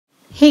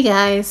Hey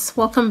guys,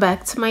 welcome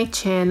back to my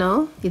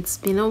channel. It's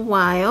been a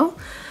while.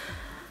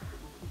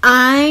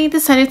 I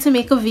decided to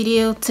make a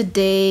video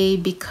today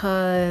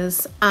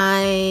because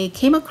I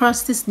came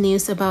across this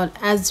news about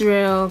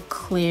Azriel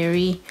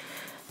CLEARY,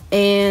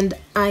 and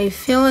I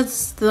feel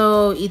as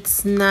though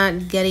it's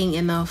not getting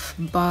enough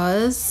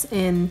buzz,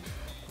 and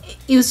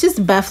it was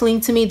just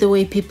baffling to me the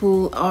way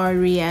people are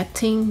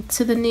reacting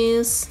to the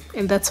news,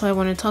 and that's why I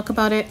want to talk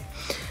about it.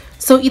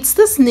 So it's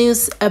this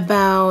news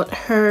about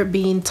her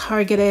being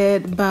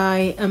targeted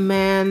by a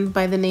man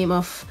by the name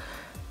of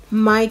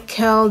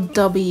Michael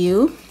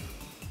W.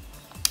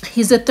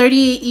 He's a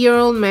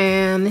 38-year-old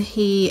man.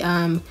 He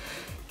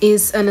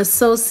is an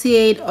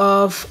associate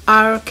of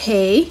RK.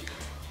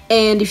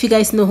 And if you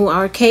guys know who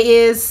RK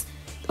is,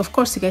 of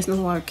course you guys know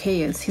who RK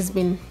is.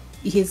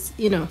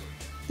 You know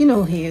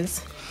who he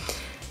is.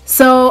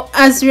 So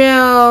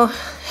Azriel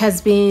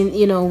has been,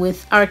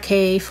 with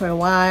RK for a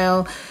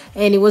while.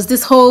 And it was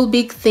this whole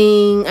big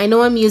thing. I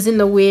know I'm using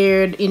the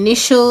weird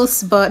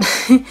initials, but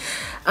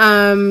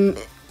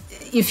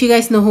if you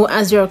guys know who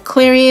Azriel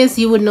CLEARY is,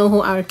 you would know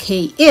who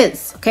RK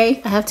is, okay?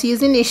 I have to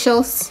use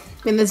initials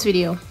in this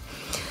video.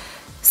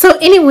 So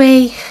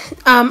anyway,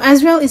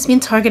 Azriel is being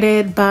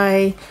targeted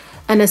by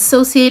an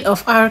associate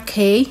of RK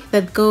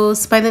that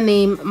goes by the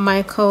name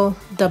Michael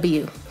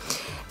W.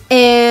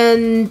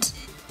 And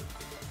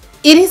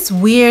it is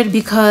weird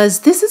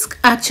because this is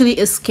actually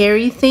a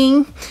scary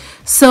thing.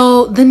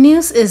 So the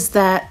news is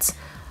that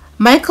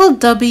Michael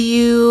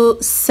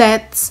W.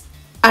 set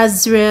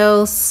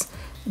Azriel's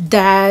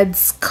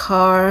dad's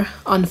car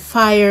on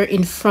fire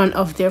in front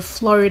of their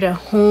Florida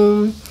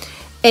home.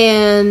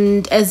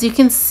 And as you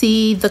can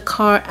see, the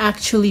car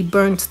actually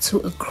burnt to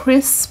a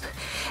crisp.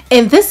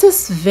 And this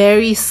is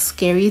very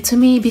scary to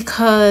me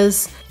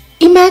because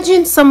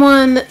imagine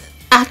someone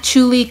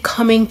actually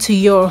coming to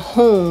your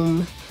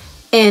home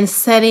and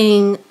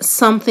setting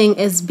something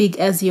as big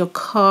as your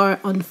car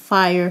on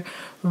fire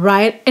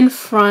right in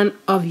front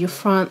of your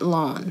front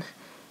lawn.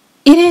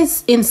 It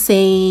is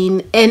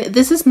insane, and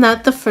this is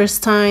not the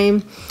first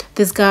time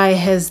this guy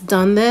has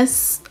done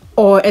this,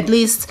 or at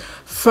least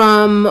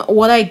from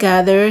what I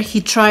gather, he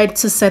tried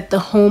to set the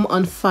home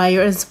on fire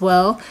as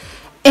well.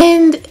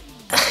 And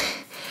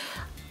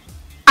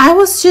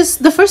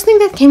the first thing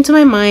that came to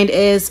my mind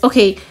is,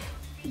 okay,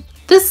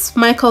 this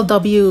Michael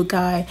W.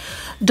 guy,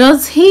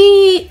 does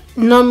he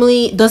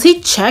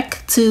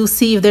check to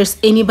see if there's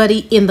anybody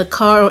in the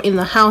car or in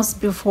the house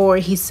before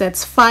he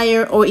sets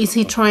fire, or is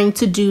he trying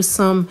to do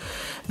some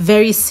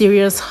very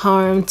serious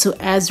harm to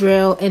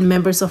Azriel and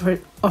members of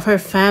her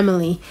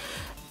family?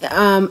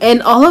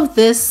 And all of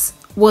this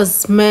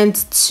was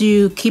meant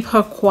to keep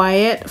her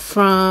quiet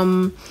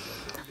from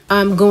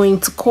going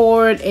to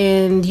court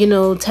and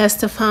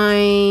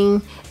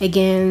testifying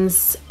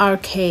against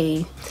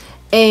RK.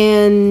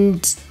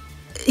 And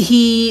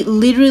he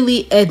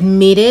literally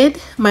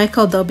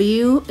Michael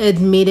W.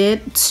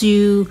 admitted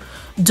to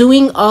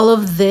doing all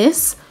of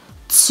this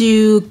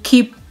to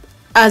keep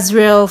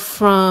Azriel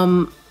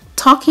from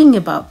talking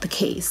about the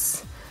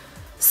case.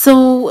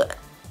 So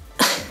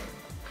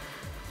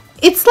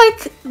it's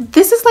like,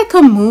 this is like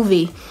a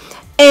movie.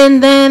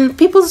 And then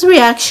people's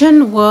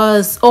reaction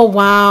was, oh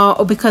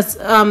wow, because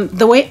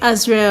the way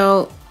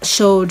Azriel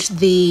showed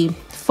the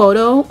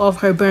photo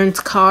of her burnt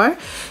car,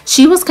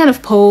 she was kind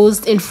of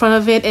posed in front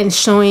of it and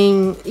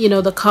showing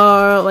the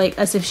car, like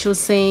as if she was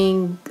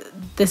saying,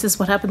 this is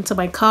what happened to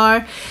my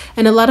car.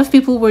 And a lot of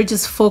people were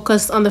just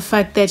focused on the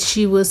fact that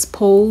she was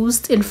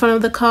posed in front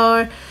of the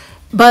car,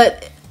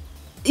 but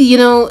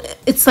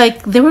it's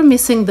like they were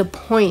missing the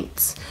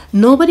point.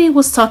 Nobody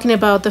was talking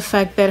about the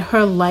fact that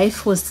her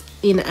life was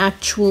in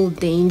actual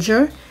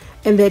danger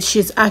and that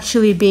she's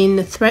actually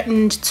being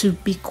threatened to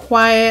be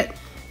quiet.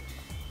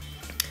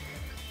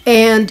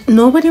 And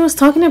nobody was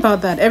talking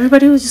about that.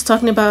 Everybody was just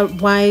talking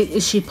about why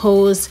is she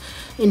posed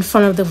in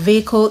front of the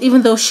vehicle,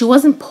 even though she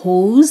wasn't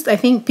posed. I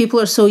think people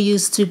are so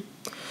used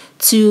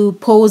to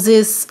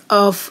poses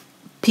of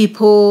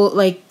people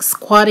like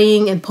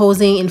squatting and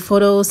posing in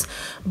photos,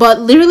 but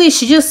literally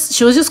she was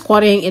just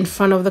squatting in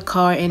front of the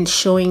car and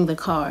showing the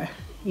car,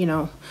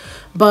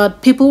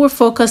 But people were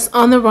focused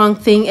on the wrong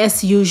thing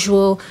as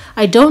usual.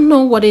 I don't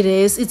know what it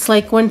is. It's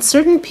like when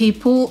certain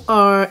people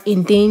are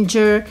in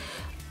danger,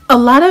 a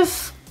lot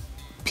of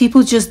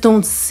people just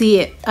don't see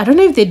it. I don't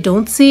know if they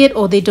don't see it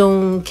or they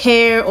don't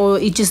care or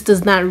it just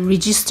does not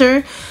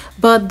register.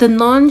 But the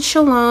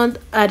nonchalant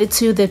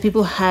attitude that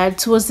people had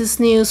towards this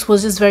news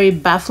was just very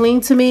baffling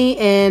to me.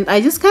 And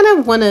I just kind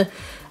of want to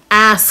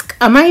ask,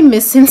 am I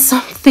missing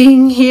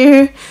something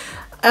here?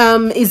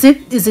 Is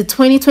it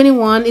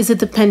 2021? Is it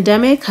the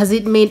pandemic? Has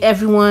it made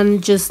everyone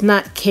just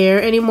not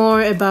care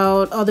anymore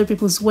about other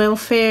people's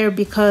welfare?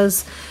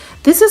 Because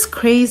this is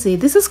crazy.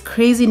 This is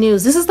crazy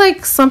news. This is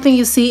like something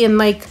you see in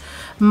like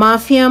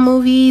mafia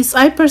movies.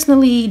 I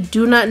personally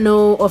do not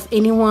know of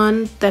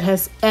anyone that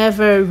has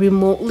ever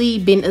remotely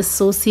been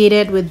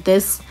associated with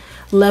this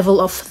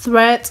level of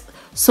threat.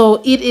 So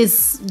it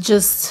is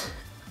just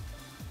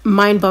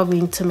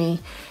mind-boggling to me.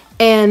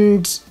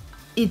 And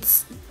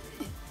it's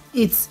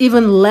it's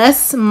even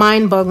less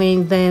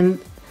mind-boggling than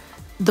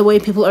the way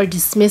people are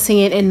dismissing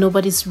it, and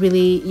nobody's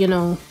really, you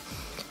know,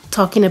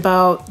 talking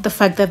about the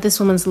fact that this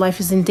woman's life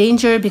is in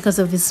danger because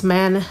of this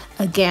man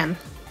again.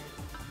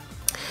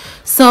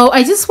 So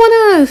I just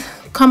want to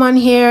come on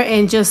here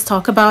and just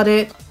talk about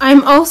it.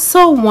 I'm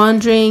also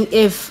wondering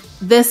if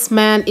this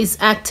man is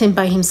acting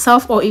by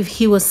himself or if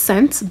he was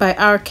sent by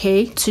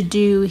RK to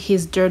do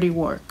his dirty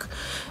work.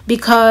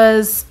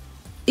 Because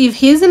if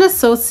he's an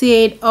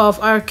associate of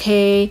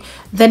RK,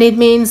 then it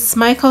means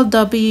Michael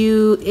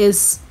W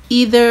is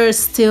either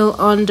still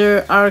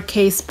under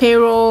RK's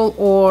payroll,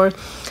 or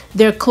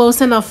they're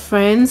close enough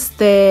friends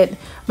that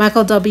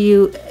Michael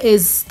W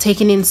is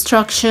taking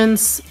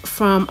instructions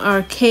from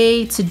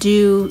RK to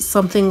do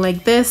something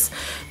like this,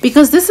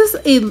 because this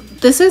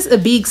is a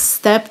big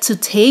step to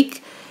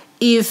take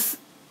if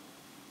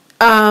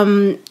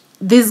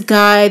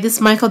this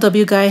Michael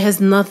W guy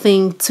has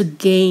nothing to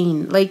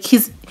gain. Like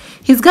he's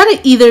got to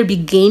either be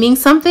gaining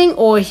something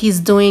or he's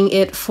doing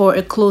it for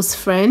a close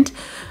friend.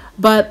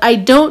 But I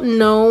don't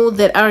know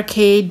that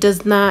RK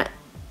does not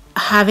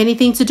have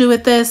anything to do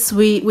with this.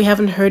 We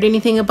haven't heard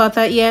anything about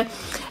that yet.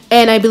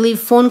 And I believe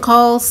phone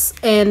calls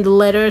and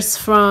letters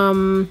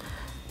from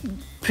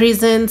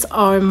prisons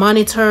are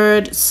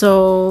monitored.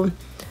 So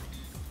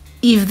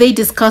if they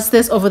discuss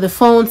this over the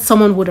phone,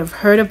 someone would have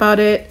heard about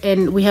it,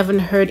 and we haven't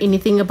heard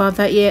anything about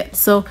that yet.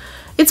 So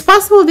it's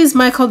possible this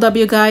Michael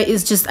W guy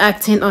is just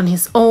acting on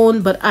his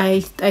own, but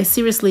I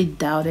seriously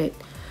doubt it.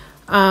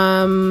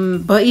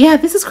 But yeah,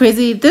 this is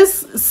crazy.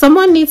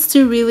 Someone needs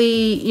to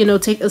really, you know,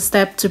 take a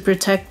step to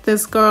protect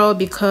this girl,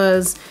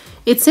 because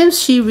it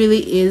seems she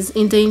really is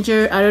in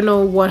danger. I don't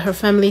know what her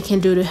family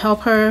can do to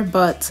help her,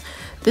 but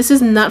this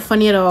is not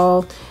funny at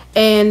all.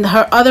 And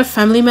her other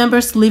family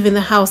members live in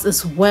the house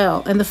as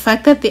well. And the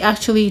fact that they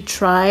actually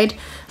tried,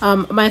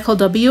 Michael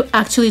W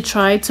actually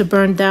tried to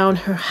burn down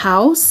her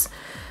house.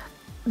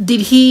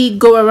 Did he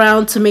go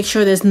around to make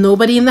sure there's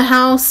nobody in the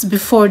house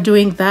before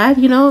doing that?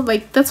 You know,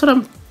 like that's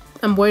what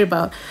I'm worried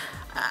about.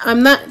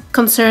 I'm not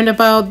concerned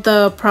about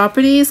the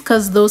properties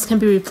because those can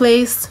be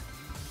replaced.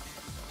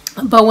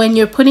 But when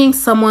you're putting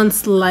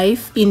someone's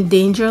life in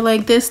danger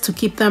like this to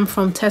keep them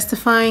from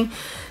testifying,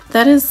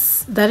 that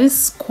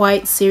is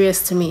quite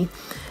serious to me.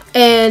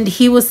 And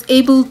he was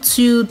able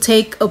to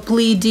take a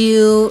plea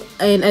deal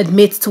and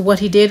admit to what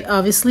he did,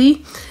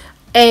 obviously.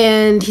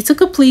 And he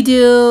took a plea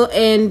deal,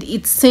 and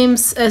it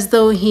seems as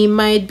though he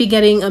might be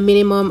getting a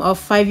minimum of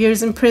 5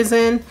 years in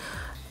prison.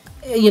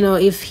 You know,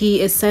 if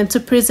he is sent to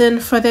prison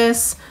for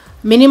this,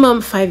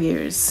 minimum 5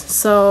 years.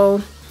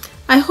 So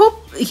I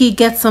hope he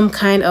gets some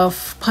kind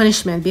of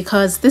punishment,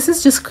 because this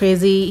is just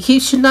crazy. He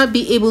should not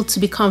be able to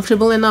be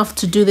comfortable enough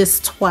to do this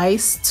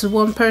twice to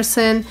one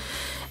person.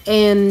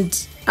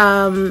 And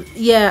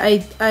yeah,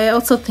 I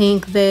also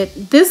think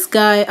that this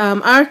guy,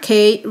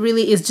 RK,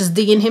 really is just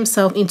digging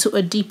himself into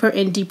a deeper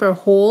and deeper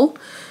hole,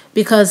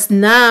 because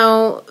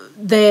now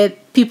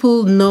that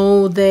people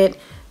know that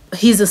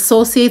his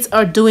associates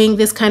are doing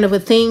this kind of a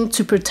thing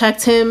to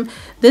protect him,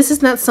 this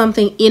is not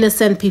something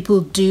innocent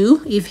people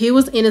do. If he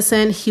was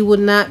innocent, he would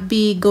not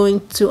be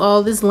going to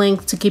all this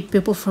length to keep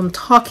people from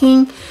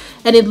talking.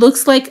 And it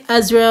looks like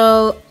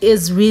Azriel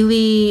is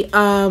really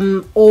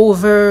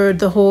over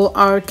the whole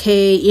RK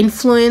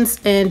influence,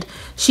 and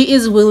she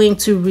is willing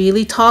to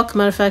really talk.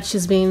 Matter of fact,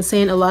 she's been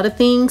saying a lot of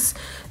things.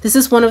 This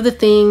is one of the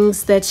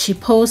things that she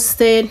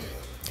posted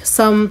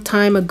some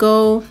time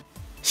ago.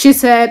 She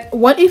said,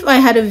 "What if I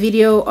had a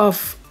video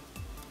of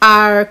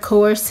R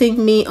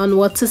coercing me on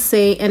what to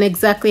say and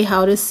exactly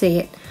how to say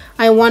it?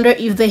 I wonder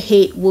if the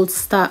hate would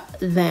stop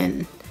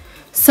then."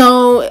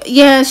 So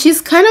yeah,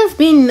 she's kind of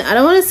been, I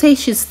don't want to say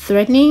she's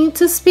threatening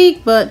to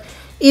speak, but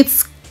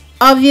it's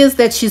obvious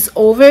that she's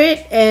over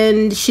it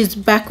and she's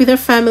back with her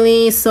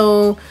family.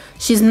 So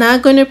she's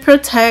not going to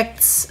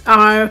protect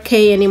RK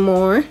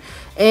anymore.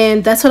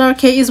 And that's what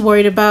RK is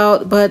worried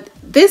about. But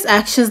these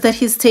actions that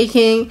he's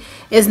taking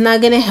is not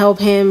going to help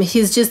him.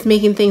 He's just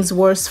making things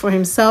worse for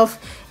himself.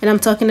 And I'm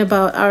talking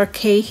about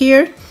RK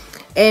here.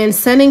 And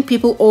sending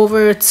people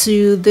over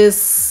to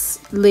this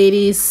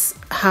lady's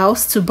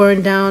house to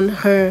burn down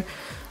her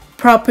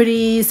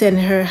properties and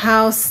her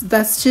house,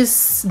 that's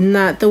just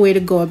not the way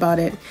to go about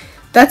it.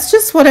 That's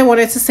just what I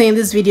wanted to say in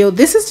this video.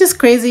 This is just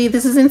crazy.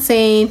 This is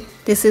insane.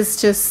 This is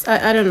just,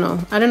 I don't know.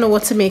 I don't know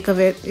what to make of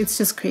it. It's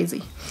just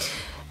crazy.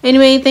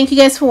 Anyway, thank you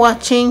guys for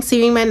watching. See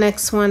you in my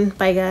next one.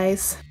 Bye,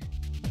 guys.